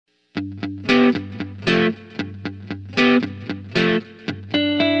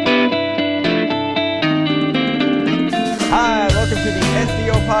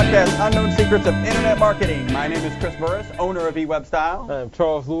Unknown Secrets of Internet Marketing. My name is Chris Burris, owner of eWebStyle. I'm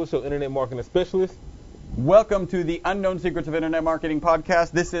Charles Lewis, your Internet Marketing Specialist. Welcome to the Unknown Secrets of Internet Marketing podcast.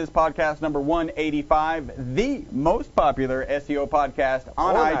 This is podcast number 185, the most popular SEO podcast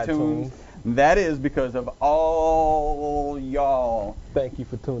on iTunes. That is because of all y'all. Thank you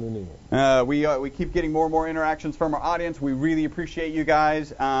for tuning in. We keep getting more and more interactions from our audience. We really appreciate you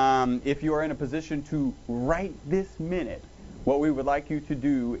guys. If you are in a position to right this minute, what we would like you to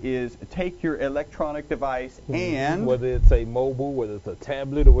do is take your electronic device and... whether it's a mobile, whether it's a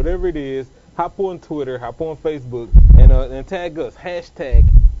tablet, or whatever it is, hop on Twitter, hop on Facebook, and tag us, hashtag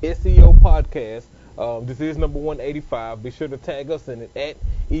SEO Podcast. This is number 185. Be sure to tag us in it at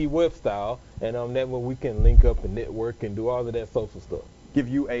eWebStyle, and that way we can link up and network and do all of that social stuff. Give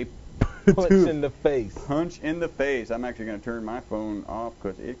you a punch in the face. Punch in the face. I'm actually going to turn my phone off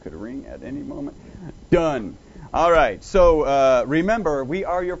because it could ring at any moment. Done. All right. So remember, we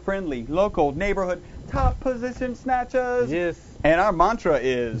are your friendly, local, neighborhood, top position snatchers. Yes. And our mantra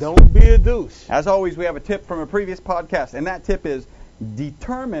is... don't be a douche. As always, we have a tip from a previous podcast, and that tip is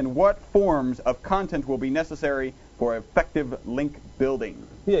determine what forms of content will be necessary for effective link building.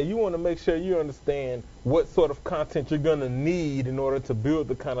 Yeah, you want to make sure you understand what sort of content you're going to need in order to build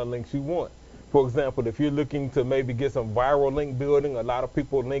the kind of links you want. For example, if you're looking to maybe get some viral link building, a lot of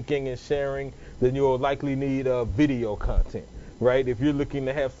people linking and sharing, then you'll likely need video content, right? If you're looking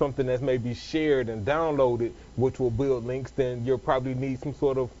to have something that's maybe shared and downloaded, which will build links, then you'll probably need some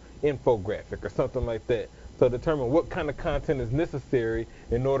sort of infographic or something like that. So determine what kind of content is necessary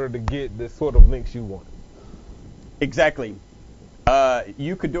in order to get the sort of links you want. Exactly.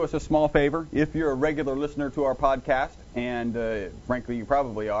 You could do us a small favor if you're a regular listener to our podcast, and frankly, you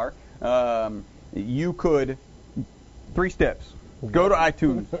probably are. You could, 3 steps. Go to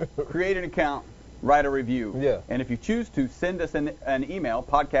iTunes, create an account, write a review. Yeah. And if you choose to, send us an email,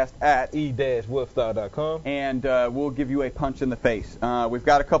 podcast@e-webstyle.com, and we'll give you a punch in the face. We've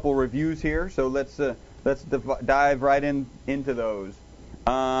got a couple reviews here, so let's dive right into those.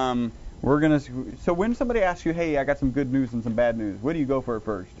 So when somebody asks you, hey, I got some good news and some bad news, what do you go for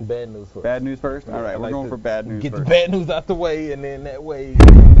first? Bad news first. Bad news first? All right, we're going for bad news first. Get the bad news out the way, and then that way you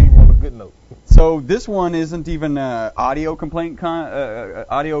can leave on a good note. So this one isn't even audio complaint,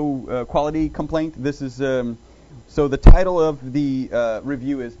 audio quality complaint. This is, so the title of the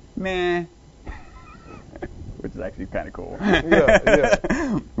review is Meh, which is actually kind of cool.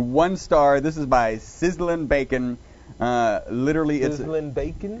 Yeah. 1 star. This is by Sizzlin' Bacon. Literally, it's Sizzlin'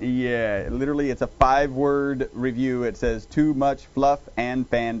 Bacon? Yeah, literally, it's a 5-word review. It says too much fluff and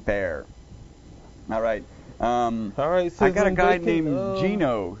fanfare. All right. All right. I got a guy Bacon, named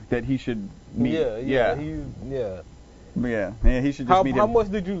Gino that he should meet. Yeah. He should just meet him. How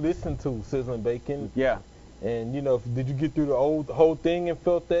much did you listen to Sizzlin' Bacon? Yeah. And did you get through the whole thing and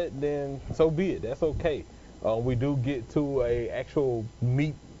felt that? Then so be it. That's okay. We do get to a actual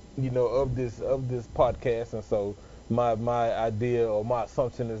meat, of this podcast, and so. My idea or my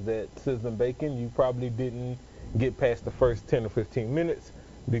assumption is that Sizzlin' Bacon, you probably didn't get past the first 10 or 15 minutes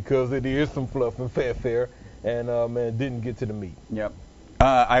because it is some fluff and fanfare, and didn't get to the meat. Yep.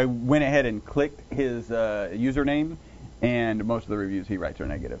 I went ahead and clicked his username, and most of the reviews he writes are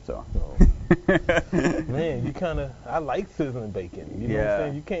negative. So. Man, I like Sizzlin' Bacon. You know what I'm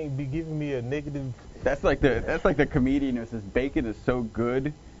saying? You can't be giving me a negative. That's like the comedian who says bacon is so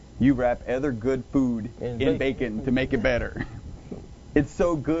good. You wrap other good food in bacon to make it better. It's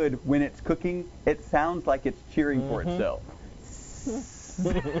so good when it's cooking, it sounds like it's cheering for itself.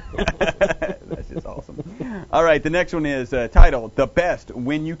 That's just awesome. All right, the next one is titled The Best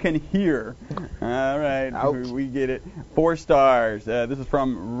When You Can Hear. All right, we get it. 4 stars. This is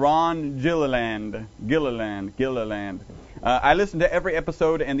from Ron Gilliland. I listen to every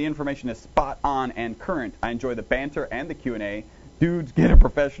episode, and the information is spot on and current. I enjoy the banter and the Q&A. Dudes, get a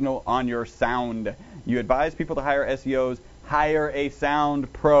professional on your sound. You advise people to hire SEOs. Hire a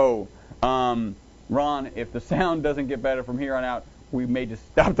sound pro. Ron, if the sound doesn't get better from here on out, we may just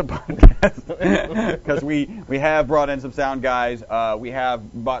stop the podcast because we have brought in some sound guys. We have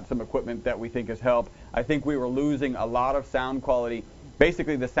bought some equipment that we think has helped. I think we were losing a lot of sound quality.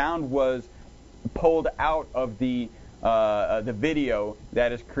 Basically, the sound was pulled out of the video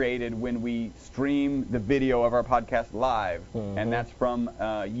that is created when we stream the video of our podcast live, and that's from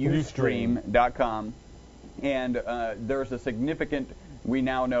Ustream.com. And there's a significant, we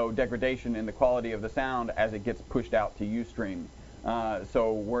now know, degradation in the quality of the sound as it gets pushed out to Ustream.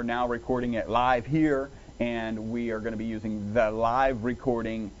 So we're now recording it live here, and we are going to be using the live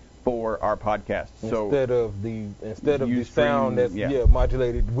recording for our podcast. Instead of the sound that's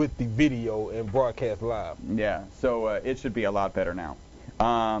modulated with the video and broadcast live. Yeah, so it should be a lot better now.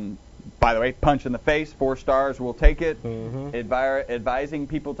 By the way, punch in the face, 4 stars, we'll take it. Mm-hmm. Advising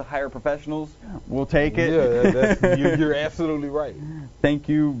people to hire professionals, we'll take it. Yeah, you're absolutely right. Thank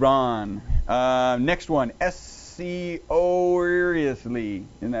you, Ron. Next one, Seriously.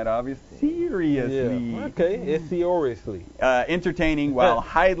 Isn't that obvious? Seriously. Yeah. Okay, seriously. Entertaining while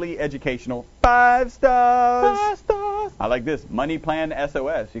highly educational. 5 stars. 5 stars. I like this. Money Plan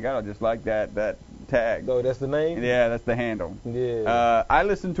SOS. You gotta just like that tag. So that's the name? Yeah, that's the handle. Yeah. I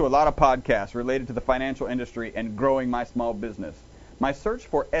listen to a lot of podcasts related to the financial industry and growing my small business. My search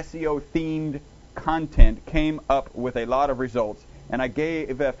for SEO-themed content came up with a lot of results, and I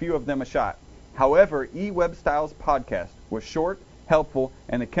gave a few of them a shot. However, eWebStyles podcast was short, helpful,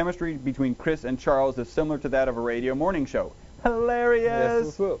 and the chemistry between Chris and Charles is similar to that of a radio morning show. Hilarious!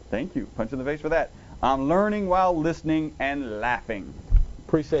 That's what's up. Thank you. Punch in the face for that. I'm learning while listening and laughing.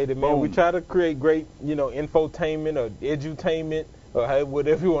 Appreciate it, man. Boom. We try to create great, infotainment or edutainment or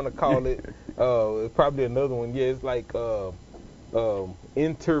whatever you want to call it. Probably another one. Yeah, it's like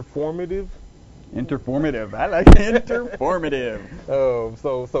interformative. Interformative. I like interformative.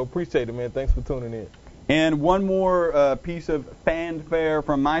 So appreciate it, man. Thanks for tuning in. And one more piece of fanfare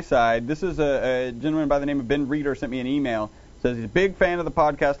from my side. This is a gentleman by the name of Ben Reeder sent me an email. Says he's a big fan of the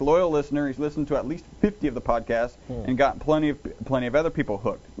podcast, loyal listener. He's listened to at least 50 of the podcasts and got plenty of other people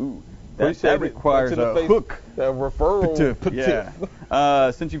hooked. Ooh, that requires a hook. A referral. Yeah.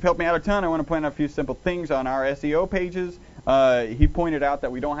 Since you've helped me out a ton, I want to point out a few simple things on our SEO pages. He pointed out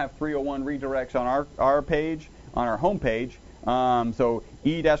that we don't have 301 redirects on our page, on our homepage. So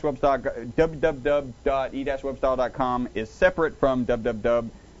www.e-webstyle.com is separate from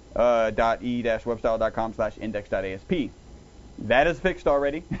www.e-webstyle.com/index.asp. That is fixed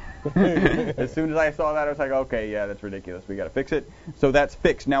already. As soon as I saw that, I was like, okay, yeah, that's ridiculous. We got to fix it. So that's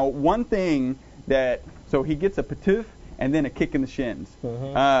fixed. Now, one thing so he gets a patoof and then a kick in the shins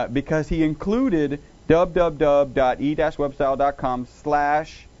because he included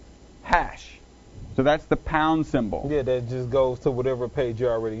www.e-webstyle.com/hash. So that's the pound symbol. Yeah, that just goes to whatever page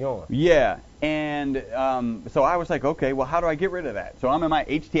you're already on. Yeah, and so I was like, okay, well, how do I get rid of that? So I'm in my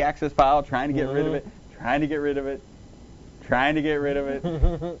htaccess file trying to get rid of it, trying to get rid of it. You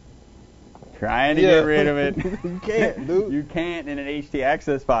can't, dude. You can't in an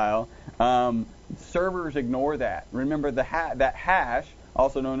htaccess file. Servers ignore that. Remember, that hash,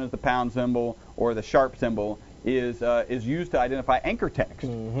 also known as the pound symbol or the sharp symbol, is used to identify anchor text.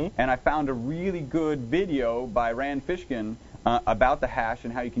 And I found a really good video by Rand Fishkin about the hash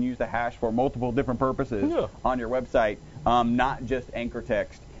and how you can use the hash for multiple different purposes on your website, not just anchor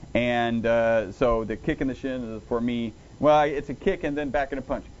text. And so the kick in the shin is for me. Well, it's a kick and then back in a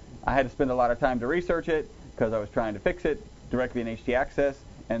punch. I had to spend a lot of time to research it because I was trying to fix it directly in htaccess,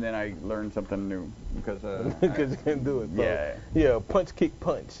 and then I learned something new because you can do it. So, yeah, punch, kick,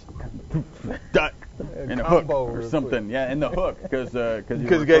 punch. Duck. In a hook or something. Yeah, in the hook because you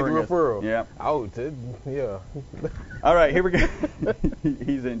gave the referral. Yeah. Oh, yeah. All right, here we go.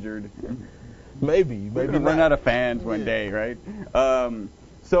 He's injured. Maybe We're gonna run out of fans one day, right?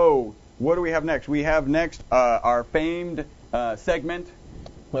 So what do we have next? We have next our famed segment.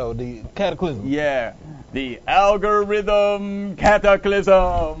 Well, the cataclysm. Yeah, the algorithm cataclysm.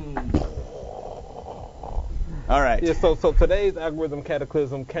 All right. Yeah. So today's algorithm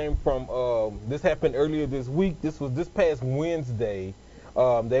cataclysm came from this happened earlier this week. This was this past Wednesday.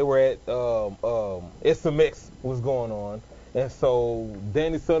 They were at SMX was going on, and so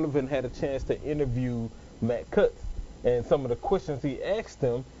Danny Sullivan had a chance to interview Matt Cutts, and some of the questions he asked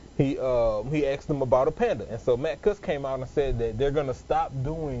him. He asked them about a Panda, and so Matt Cutts came out and said that they're going to stop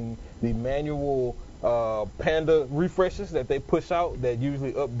doing the manual Panda refreshes that they push out that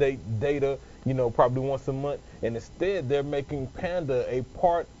usually update data, probably once a month, and instead they're making Panda a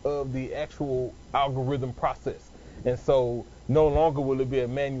part of the actual algorithm process. And so no longer will it be a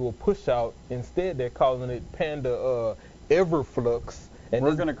manual push out. Instead, they're calling it Panda Everflux. And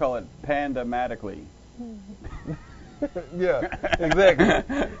we're going to call it Pandamatically. Yeah, exactly.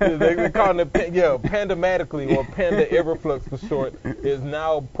 They're calling it Pandamatically, or Panda Everflux for short, is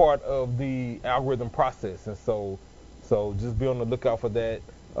now part of the algorithm process, and so just be on the lookout for that.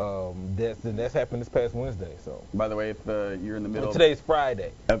 That's happened this past Wednesday. So, by the way, if you're in the middle today's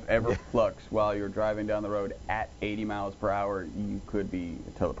Friday of Everflux while you're driving down the road at 80 miles per hour, you could be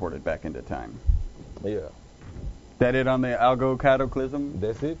teleported back into time. Yeah. That it on the algo cataclysm?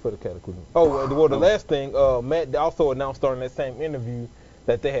 That's it for the cataclysm. Oh, well, the last thing, Matt also announced during that same interview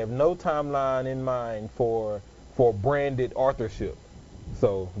that they have no timeline in mind for branded authorship.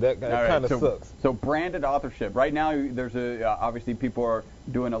 So that kind of sucks. So branded authorship. Right now, there's obviously people are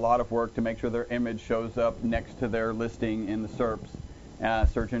doing a lot of work to make sure their image shows up next to their listing in the SERPs.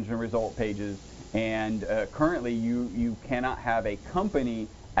 search engine result pages. And currently, you cannot have a company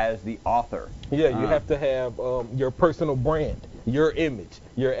as the author. Yeah, you have to have your personal brand, your image,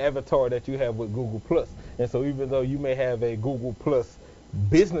 your avatar that you have with Google Plus. And so even though you may have a Google Plus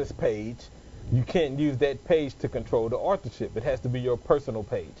business page, you can't use that page to control the authorship. It has to be your personal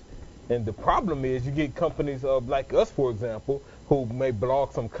page. And the problem is you get companies like us, for example, who may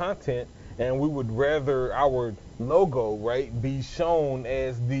blog some content, and we would rather our logo, right, be shown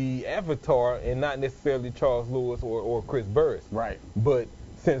as the avatar and not necessarily Charles Lewis or Chris Burris. Right. But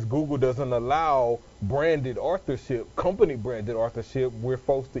since Google doesn't allow branded authorship, company branded authorship, we're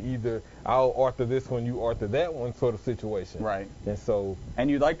forced to either I'll author this one, you author that one sort of situation. Right. And so.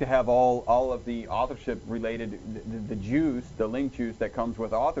 And you'd like to have all of the authorship related, the juice, the link juice that comes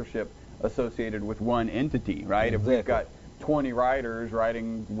with authorship associated with one entity, right? Exactly. If we've got 20 writers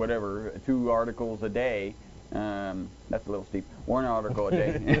writing whatever, 2 articles a day, that's a little steep, 1 article a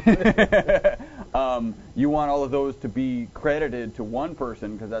day. You want all of those to be credited to one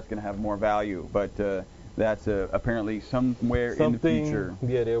person because that's going to have more value. But that's apparently somewhere in the future.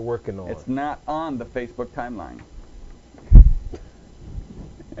 Yeah, they're working on. It's not on the Facebook timeline.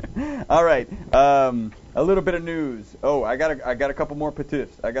 All right, a little bit of news. Oh, I got a couple more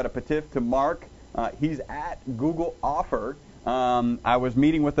petiffs. I got a petiff to Mark. He's at Google Offer. I was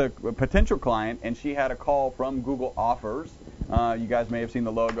meeting with a potential client, and she had a call from Google Offers. You guys may have seen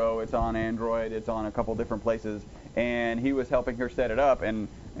the logo. It's on Android. It's on a couple different places. And he was helping her set it up, and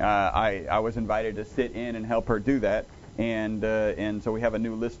I was invited to sit in and help her do that. And so we have a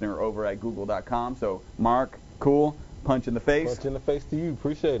new listener over at Google.com. So, Mark, cool. Punch in the face. Punch in the face to you.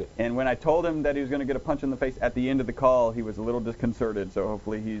 Appreciate it. And when I told him that he was going to get a punch in the face at the end of the call, he was a little disconcerted. So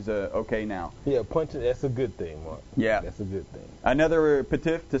hopefully he's okay now. Yeah, punching, that's a good thing, Mark. Yeah. That's a good thing. Another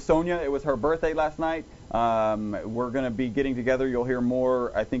petiff to Sonia. It was her birthday last night. We're going to be getting together. You'll hear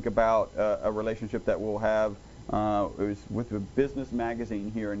more, I think, about a relationship that we'll have. It was with a business magazine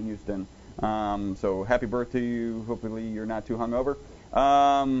here in Houston. So happy birthday to you. Hopefully you're not too hungover.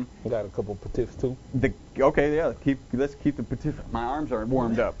 Got a couple petiffs too. Okay, yeah. Let's keep the petiff. My arms are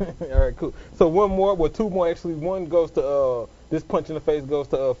warmed up. All right, cool. So two more actually. One goes to this punch in the face goes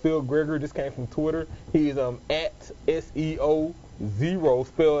to Phil Gregory. This came from Twitter. He's at SEO0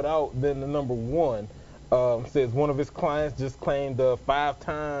 spelled out then the number 1. Says one of his clients just claimed 5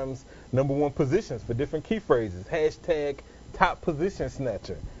 times #1 positions for different key phrases. # top position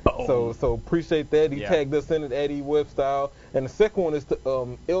snatcher. So appreciate that. He tagged us in it at eWebstyle. And the second one is to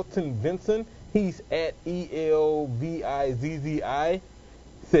Elton Vinson. He's at ELVIZZI.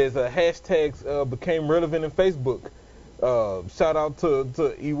 Says hashtags became relevant in Facebook. Shout out to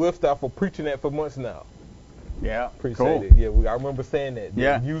eWebstyle for preaching that for months now. Yeah, appreciate it. Yeah, I remember saying that.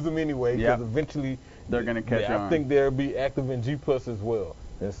 Yeah, use them anyway because eventually they're gonna catch on. I think they'll be active in G Plus as well.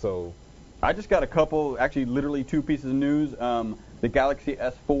 And so. I just got a couple, actually literally 2 pieces of news. The Galaxy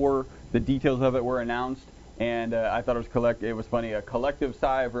S4, the details of it were announced, and I thought it was funny, a collective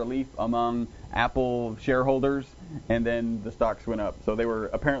sigh of relief among Apple shareholders, and then the stocks went up. So they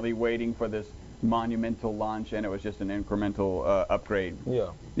were apparently waiting for this monumental launch, and it was just an incremental upgrade. Yeah.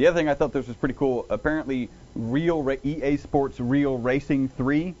 The other thing I thought this was pretty cool, apparently EA Sports Real Racing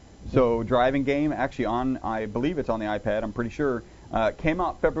 3, so driving game, actually I believe it's on the iPad, I'm pretty sure, came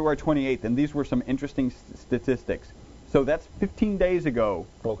out February 28th, and these were some interesting statistics. So that's 15 days ago,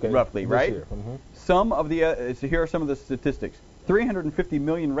 roughly, right? Mm-hmm. Some of the so here are some of the statistics. 350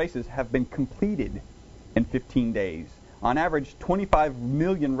 million races have been completed in 15 days. On average, 25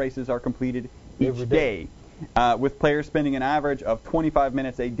 million races are completed each day, with players spending an average of 25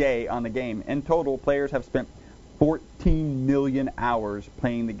 minutes a day on the game. In total, players have spent 14 million hours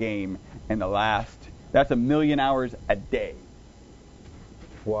playing the game in the last. That's 1 million hours a day.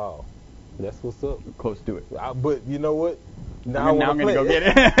 Wow. That's what's up. Close to it. But you know what? Now I'm going to go get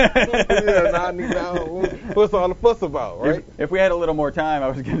it. What's all the fuss about, right? If we had a little more time, I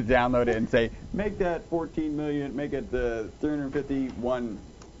was going to download it and say, make that 14 million, make it 351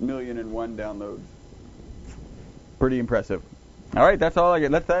 million and 1 downloads. Pretty impressive. All right, that's all I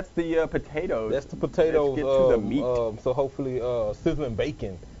get. That's the potatoes. That's the potatoes. Let's get to the meat. So hopefully, sizzling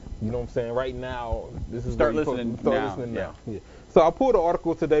bacon. You know what I'm saying? Right now, this is start listening now. Yeah. So I pulled an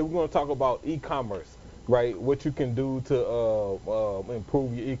article today. We're going to talk about e-commerce, right? What you can do to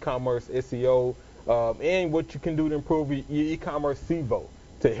improve your e-commerce SEO, and what you can do to improve your e-commerce SEO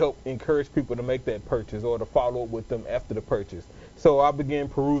to help encourage people to make that purchase or to follow up with them after the purchase. So I began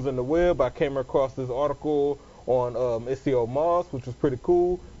perusing the web. I came across this article on SEO Moz, which was pretty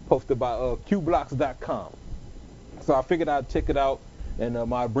cool, posted by qblocks.com. So I figured I'd check it out and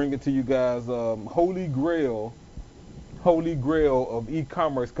I'd bring it to you guys. Holy Grail holy grail of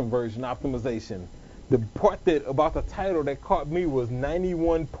e-commerce conversion optimization. The part that about the title that caught me was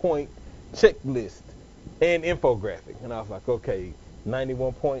 91-point checklist and infographic. And I was like, okay,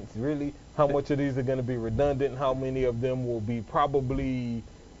 91 points, really? How much of these are going to be redundant? How many of them will be probably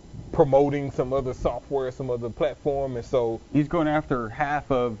promoting some other software, some other platform? And so he's going after half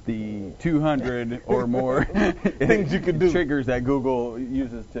of the 200 or more things you can do, triggers that Google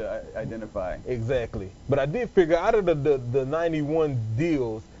uses to identify. Exactly. But I did figure out of the 91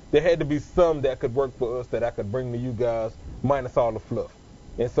 deals, there had to be some that could work for us that I could bring to you guys, minus all the fluff.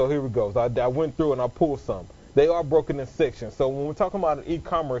 And so here we go. So I went through and I pulled some. They are broken in sections. So when we're talking about an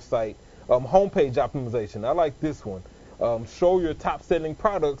e-commerce site, homepage optimization, I like this one. Show your top-selling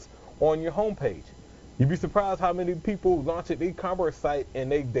products on your homepage. You'd be surprised how many people launch an e-commerce site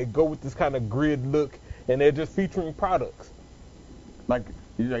and they go with this kind of grid look and they're just featuring products. Like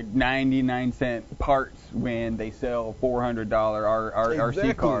 99-cent parts when they sell $400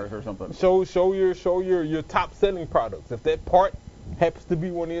 RC cars or something. Show your top-selling products. If that part happens to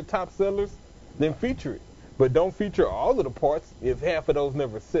be one of your top sellers, then feature it. But don't feature all of the parts if half of those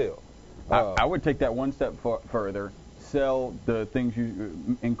never sell. I would take that one step further. Sell the things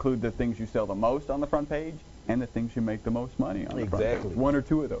include the things you sell the most on the front page and the things you make the most money on the front page. One or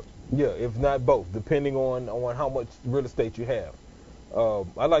two of those. Yeah, if not both, depending on how much real estate you have.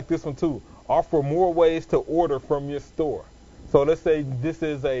 I like this one too. Offer more ways to order from your store. So let's say this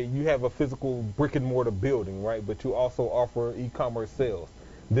is you have a physical brick and mortar building, right? But you also offer e-commerce sales.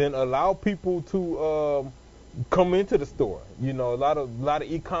 Then allow people to come into the store. You know, a lot of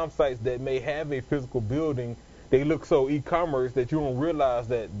e-com sites that may have a physical building, they look so e-commerce that you don't realize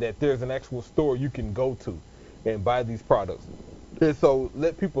that there's an actual store you can go to and buy these products. And so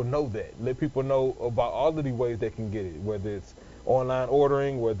let people know that. Let people know about all of the ways they can get it, whether it's online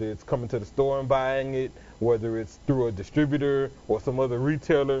ordering, whether it's coming to the store and buying it, whether it's through a distributor or some other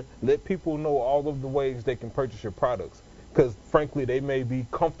retailer. Let people know all of the ways they can purchase your products, because frankly they may be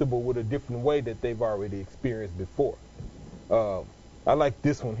comfortable with a different way that they've already experienced before. I like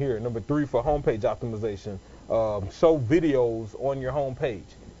this one here, number 3 for homepage optimization. Show videos on your homepage.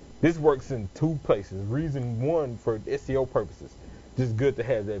 This works in 2 places. Reason 1, for SEO purposes, just good to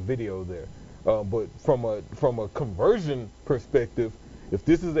have that video there. But from a conversion perspective, if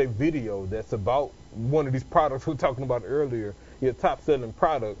this is a video that's about one of these products we were talking about earlier, your top selling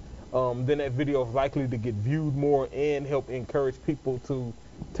product, then that video is likely to get viewed more and help encourage people to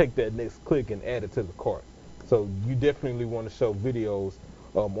take that next click and add it to the cart. So you definitely want to show videos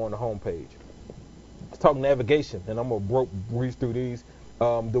on the homepage. Let's talk navigation, and I'm going to breeze through these.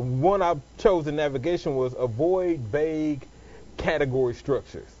 The one I chose in navigation was avoid vague category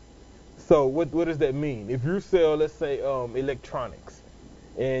structures. So what does that mean? If you sell, let's say, electronics,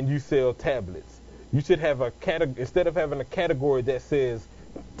 and you sell tablets, you should have a category. Instead of having a category that says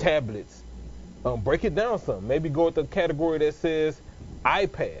tablets, break it down some. Maybe go with the category that says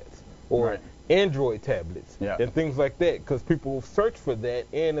iPads or Android tablets and things like that, because people will search for that,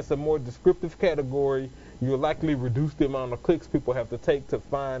 and it's a more descriptive category. You'll likely reduce the amount of clicks people have to take to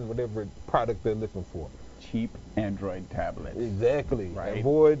find whatever product they're looking for. Cheap Android tablets. Exactly. Right.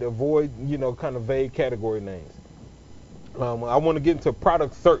 Avoid, kind of vague category names. I want to get into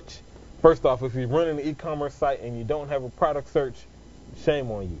product search. First off, if you're running an e-commerce site and you don't have a product search,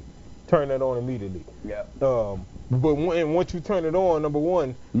 shame on you. Turn that on immediately. Yeah. But once you turn it on, number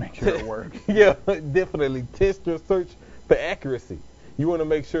 1, make sure it works. Yeah, definitely test your search for accuracy. You want to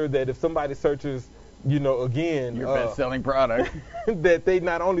make sure that if somebody searches, again, your best-selling product, that they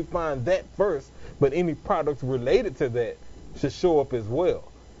not only find that first, but any products related to that should show up as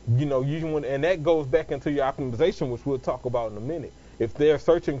well. And that goes back into your optimization, which we'll talk about in a minute. If they're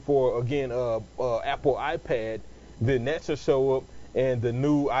searching for, again, Apple iPad, then that should show up, and the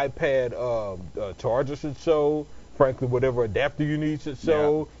new iPad charger should show. Frankly, whatever adapter you need should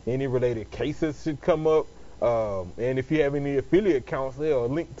show. Yeah. Any related cases should come up. And if you have any affiliate accounts, they'll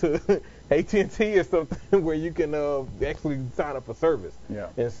link to AT&T or something where you can actually sign up for service. Yeah.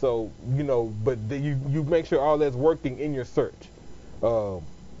 And so, but you make sure all that's working in your search.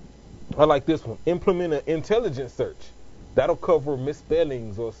 I like this one. Implement an intelligent search. That'll cover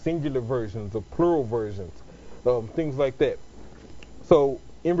misspellings or singular versions or plural versions, things like that. So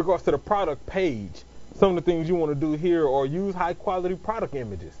in regards to the product page, some of the things you want to do here are use high-quality product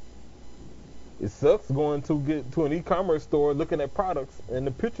images. It sucks going to an e-commerce store looking at products and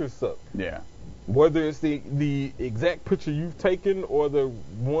the pictures suck. Yeah. Whether it's the exact picture you've taken or the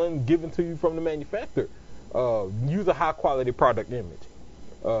one given to you from the manufacturer, use a high-quality product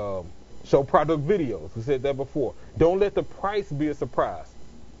image. Show product videos. We said that before. Don't let the price be a surprise.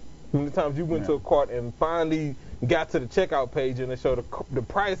 How many times you went to a cart and finally got to the checkout page and they showed the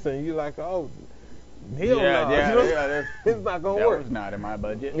price and you're like, oh, hell no. Yeah, it's not going to work. That was not in my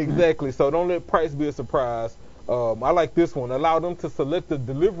budget. Exactly. So don't let price be a surprise. I like this one. Allow them to select the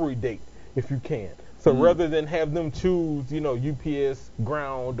delivery date if you can. So rather than have them choose, UPS,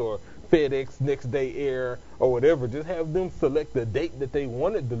 ground, or FedEx, next day air, or whatever, just have them select the date that they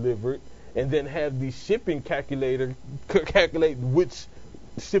want it delivered, and then have the shipping calculator calculate which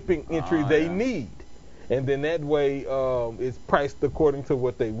shipping entry they need. And then that way it's priced according to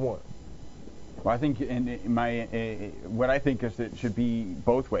what they want. Well, I think what I think is it should be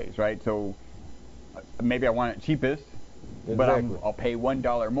both ways, right? So maybe I want it cheapest, but I'll pay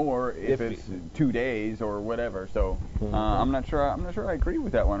 $1 more if it's 2 days or whatever. So I'm not sure I agree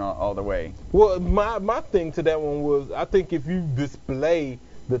with that one all the way. Well, my thing to that one was, I think if you display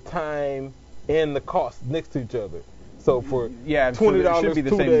the time and the cost next to each other, so for $20, it should be the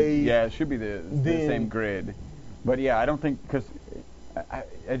 2 same, days. Yeah, it should be the same grid. But yeah, I don't think, because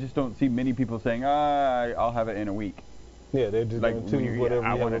I just don't see many people saying, I'll have it in a week. Yeah, they're just going to choose whatever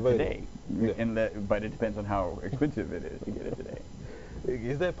I you want have it available. today. But it depends on how expensive it is to get it today.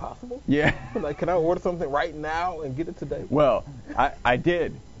 Is that possible? Yeah. Like, can I order something right now and get it today? Well, I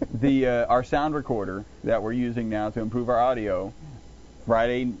did. Our sound recorder that we're using now to improve our audio,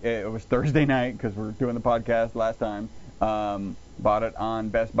 Friday, it was Thursday night because we're doing the podcast last time, bought it on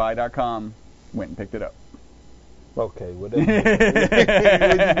bestbuy.com, went and picked it up. Okay, well,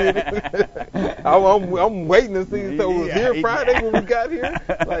 I'm waiting to see. So it was here Friday when we got here.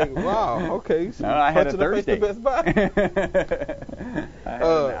 Like, wow, okay. No, I had a Thursday. Best Buy. I had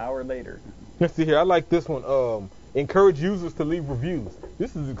an hour later. Let's see here. I like this one. Encourage users to leave reviews.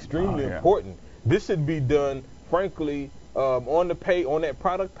 This is extremely important. This should be done, frankly, on that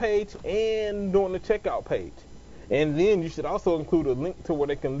product page and on the checkout page. And then you should also include a link to where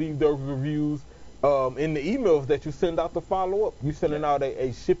they can leave those reviews in the emails that you send out to follow up. You're sending out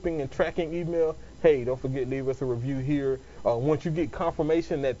a shipping and tracking email. Hey, don't forget, leave us a review here. Once you get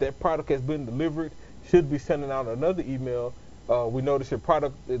confirmation that product has been delivered, should be sending out another email. We notice your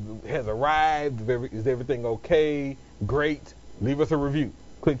product has arrived. Is everything okay? Great. Leave us a review.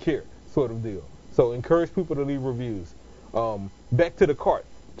 Click here, sort of deal. So encourage people to leave reviews. Back to the cart.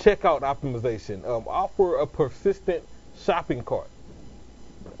 Checkout optimization. Offer a persistent shopping cart.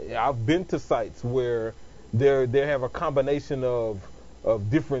 I've been to sites where they have a combination of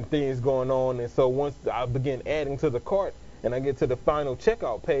different things going on, and so once I begin adding to the cart and I get to the final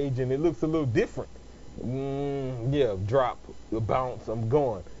checkout page and it looks a little different, drop, bounce, I'm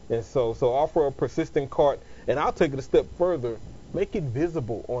gone. And so offer a persistent cart, and I'll take it a step further. Make it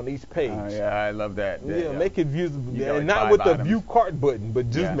visible on each page. I love that. Make it visible, and not with the view cart button, but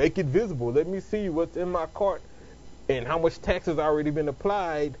just make it visible. Let me see what's in my cart and how much tax has already been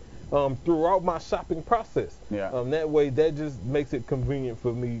applied throughout my shopping process. That way, that just makes it convenient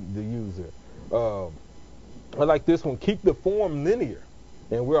for me, the user. I like this one. Keep the form linear.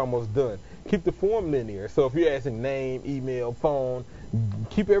 And we're almost done. Keep the form linear. So if you're asking name, email, phone,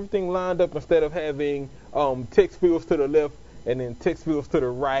 keep everything lined up instead of having text fields to the left and then text fields to the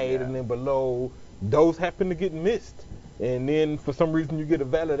right and then below. Those happen to get missed. And then for some reason you get a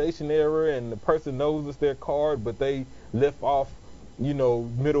validation error and the person knows it's their card, but they left off,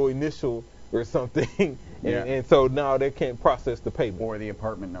 middle initial or something. And so now they can't process the payment. Or the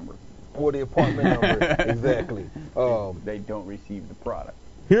apartment number. Exactly. They don't receive the product.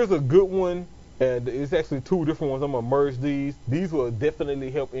 Here's a good one, and it's actually two different ones. I'm going to merge these. These will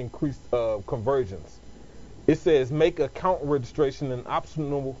definitely help increase conversions. It says make account registration an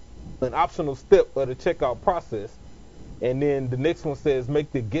optional step of the checkout process. And then the next one says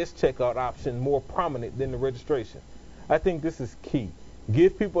make the guest checkout option more prominent than the registration. I think this is key.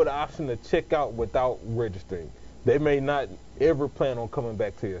 Give people the option to check out without registering. They may not ever plan on coming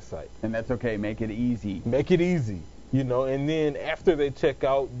back to your site. And that's okay. Make it easy. Make it easy. And then after they check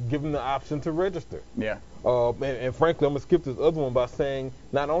out, give them the option to register. Yeah. And frankly, I'm going to skip this other one by saying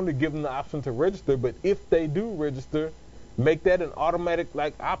not only give them the option to register, but if they do register, make that an automatic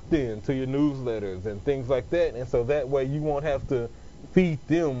opt-in to your newsletters and things like that. And so that way you won't have to feed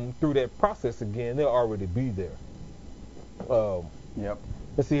them through that process again. They'll already be there.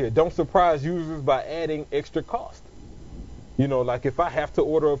 Let's see here. Don't surprise users by adding extra cost. Like if I have to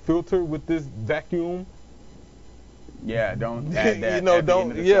order a filter with this vacuum, don't add that. Don't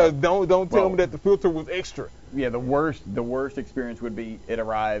tell me that the filter was extra. Yeah, the worst experience would be it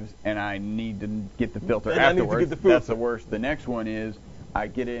arrives and I need to get the filter afterwards. That's the worst. The next one is I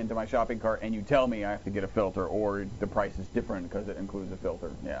get it into my shopping cart and you tell me I have to get a filter or the price is different because it includes a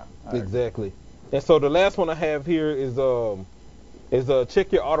filter. Yeah. Exactly. And so the last one I have here is is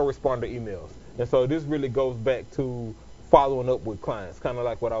check your autoresponder emails. And so this really goes back to following up with clients, kind of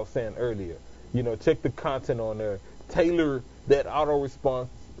like what I was saying earlier. You know, check the content on there. Tailor that auto response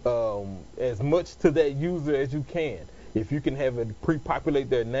as much to that user as you can. If you can have it pre-populate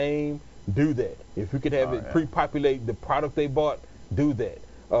their name, do that. If you can have it pre-populate the product they bought, do that.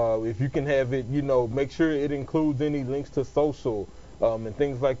 If you can have it, you know, make sure it includes any links to social and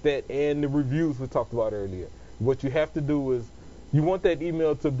things like that, and the reviews we talked about earlier. What you have to do is you want that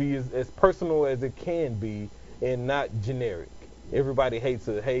email to be as personal as it can be and not generic. Everybody hates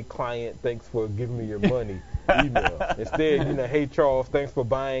a, hey, client, thanks for giving me your money email. Instead, you know, hey, Charles, thanks for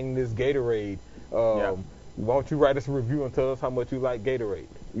buying this Gatorade. Why don't you write us a review and tell us how much you like Gatorade?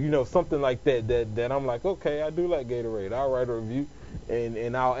 You know, something like that I'm like, okay, I do like Gatorade. I'll write a review,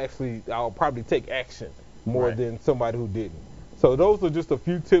 and I'll probably take action more than somebody who didn't. So those are just a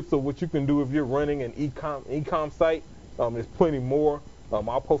few tips of what you can do if you're running an e-com site. There's plenty more.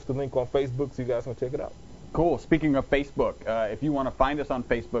 I'll post a link on Facebook so you guys can check it out. Cool. Speaking of Facebook, if you want to find us on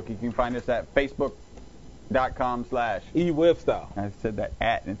Facebook, you can find us at facebook.com/eWebstyle. I said that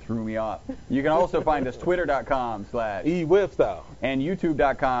at and it threw me off. You can also find us twitter.com/eWebstyle and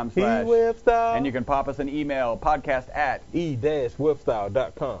youtube.com/eWebstyle. And you can pop us an email,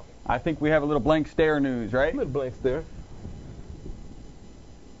 podcast@e-webstyle.com. I think we have a little blank stare news, right? A little blank stare.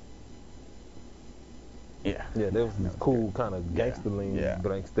 Yeah. Yeah, that was this cool kind of gangster lean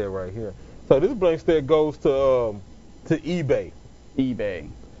blank stare right here. So this blank stare goes to eBay. eBay.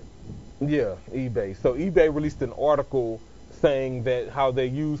 Yeah, eBay. So eBay released an article saying that how they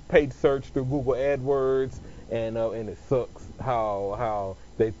use paid search through Google AdWords, and it sucks how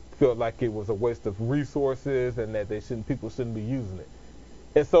they felt like it was a waste of resources and that people shouldn't be using it.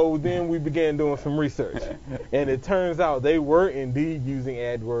 And so then we began doing some research, and it turns out they were indeed using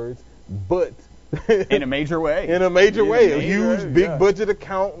AdWords, but in a major way. In a major way. A huge, big budget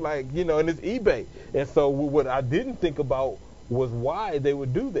account, like, you know, and it's eBay. And so what I didn't think about was why they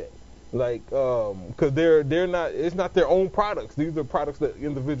would do that. Like, because they're not, it's not their own products. These are products that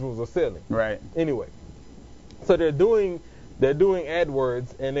individuals are selling. Right. Anyway, so they're doing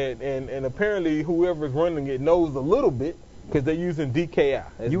AdWords, and apparently whoever's running it knows a little bit, because they're using DKI,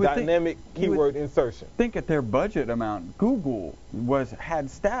 as dynamic keyword insertion. Think at their budget amount, Google had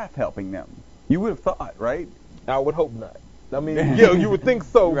staff helping them. You would have thought, right? I would hope not. I mean, yeah, you would think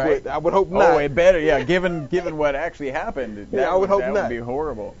so, right? But I would hope not. Oh, it better, yeah. Given what actually happened, I would hope that not. Would be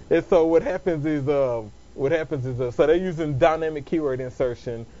horrible. And so what happens is so they're using dynamic keyword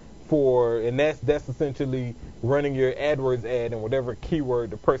insertion and that's essentially running your AdWords ad, and whatever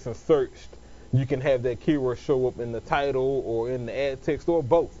keyword the person searched, you can have that keyword show up in the title or in the ad text or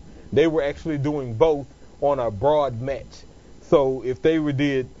both. They were actually doing both on a broad match. So if they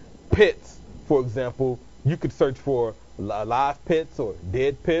did pets, for example, you could search for live pets or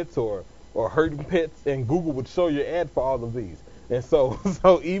dead pets or hurting pets, and Google would show your ad for all of these. And so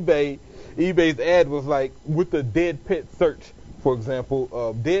eBay's ad was like, with the dead pet search, for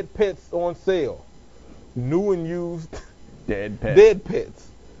example, dead pets on sale, new and used dead pets.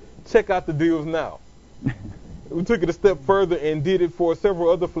 Check out the deals now. We took it a step further and did it for several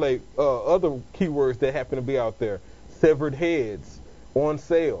other keywords that happen to be out there. Severed heads on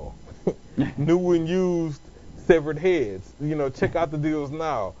sale. New and used severed heads. You know, check out the deals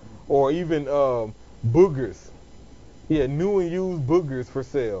now. Or even boogers. Yeah, new and used boogers for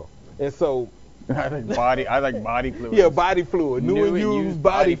sale. And so I like body fluids. Yeah, body fluid. New and used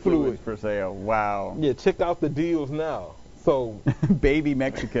body fluids for sale. Wow. Yeah, check out the deals now. So baby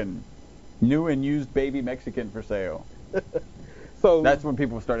Mexican. New and used baby Mexican for sale. So that's when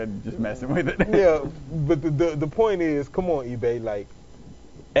people started just messing with it. Yeah, but the point is, come on, eBay, like,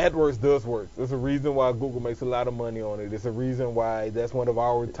 AdWords does work. There's a reason why Google makes a lot of money on it. There's a reason why that's one of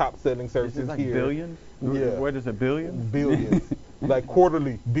our top-selling services like here. Billions? Yeah. What is it, billions? Billions. Like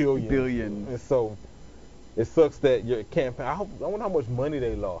quarterly billions. Billions. And so it sucks that your campaign, I wonder how much money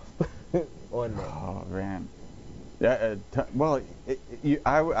they lost on that. Oh, man. Yeah,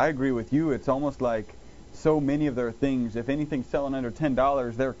 I agree with you. It's almost like so many of their things, if anything's selling under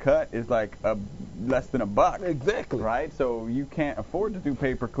 $10, their cut is like less than $1. Exactly. Right? So you can't afford to do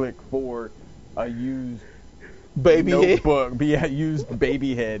pay-per-click for a used baby notebook, used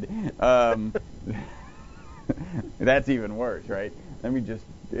baby head. That's even worse, right? Let me just,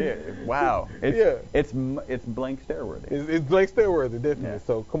 wow. It's blank stare worthy. It's blank stare worthy, definitely. Yeah.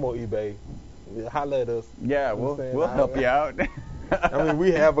 So come on, eBay. Holla at us. Yeah, we'll help you out. I mean,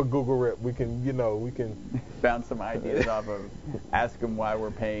 we have a Google rep. We can bounce some ideas off of. Ask them why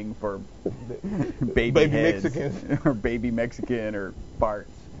we're paying for baby heads Mexicans or baby Mexican or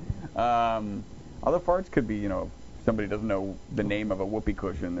farts. Other farts could be, somebody doesn't know the name of a whoopee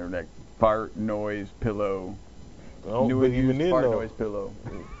cushion, they're like fart noise pillow. New and used fart noise pillow.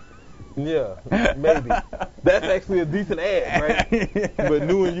 Yeah, maybe. That's actually a decent ad, right? Yeah. But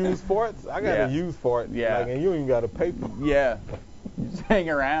new and used farts, I got a used fart. Yeah. Like, and you ain't got to pay for it. Yeah. You just hang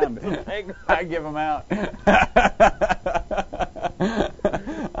around. I give them out.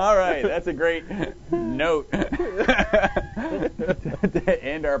 All right, that's a great note to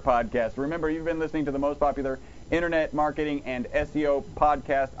end our podcast. Remember, you've been listening to the most popular internet marketing and SEO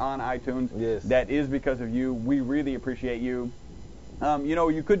podcast on iTunes. Yes. That is because of you. We really appreciate you.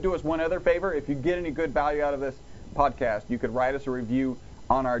 You could do us one other favor. If you get any good value out of this podcast, you could write us a review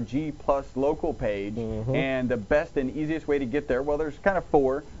on our G Plus local page. Mm-hmm. And the best and easiest way to get there, well, there's kind of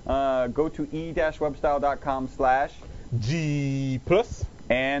four. Go to e-webstyle.com/G Plus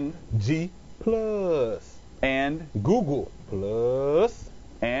and G Plus and Google Plus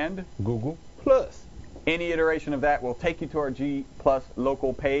and Google Plus. Any iteration of that will take you to our G Plus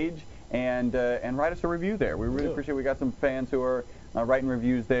local page and write us a review there. We really appreciate it. We got some fans who are writing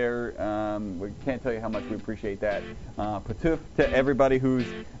reviews there. We can't tell you how much we appreciate that. Patuf to everybody who's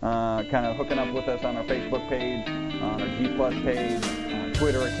kind of hooking up with us on our Facebook page, on our G Plus page,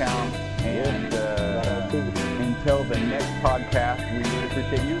 Twitter account, and until the next podcast, we really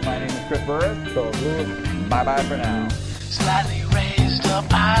appreciate you. My name is Chris Burris. Bye-bye for now. Slightly raised up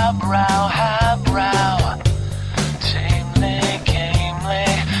eyebrow, highbrow, tamely, gamely,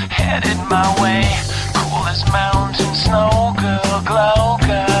 headed my way. Cool as mountain snow, girl, glow,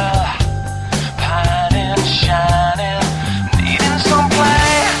 girl, pining, shining, needing some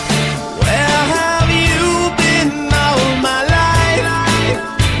play. Where have you been all my life?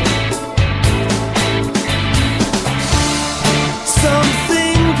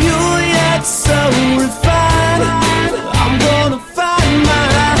 Something pure yet so refined. I'm gonna find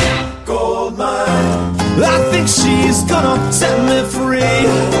my gold mine. I think she's gonna set me free.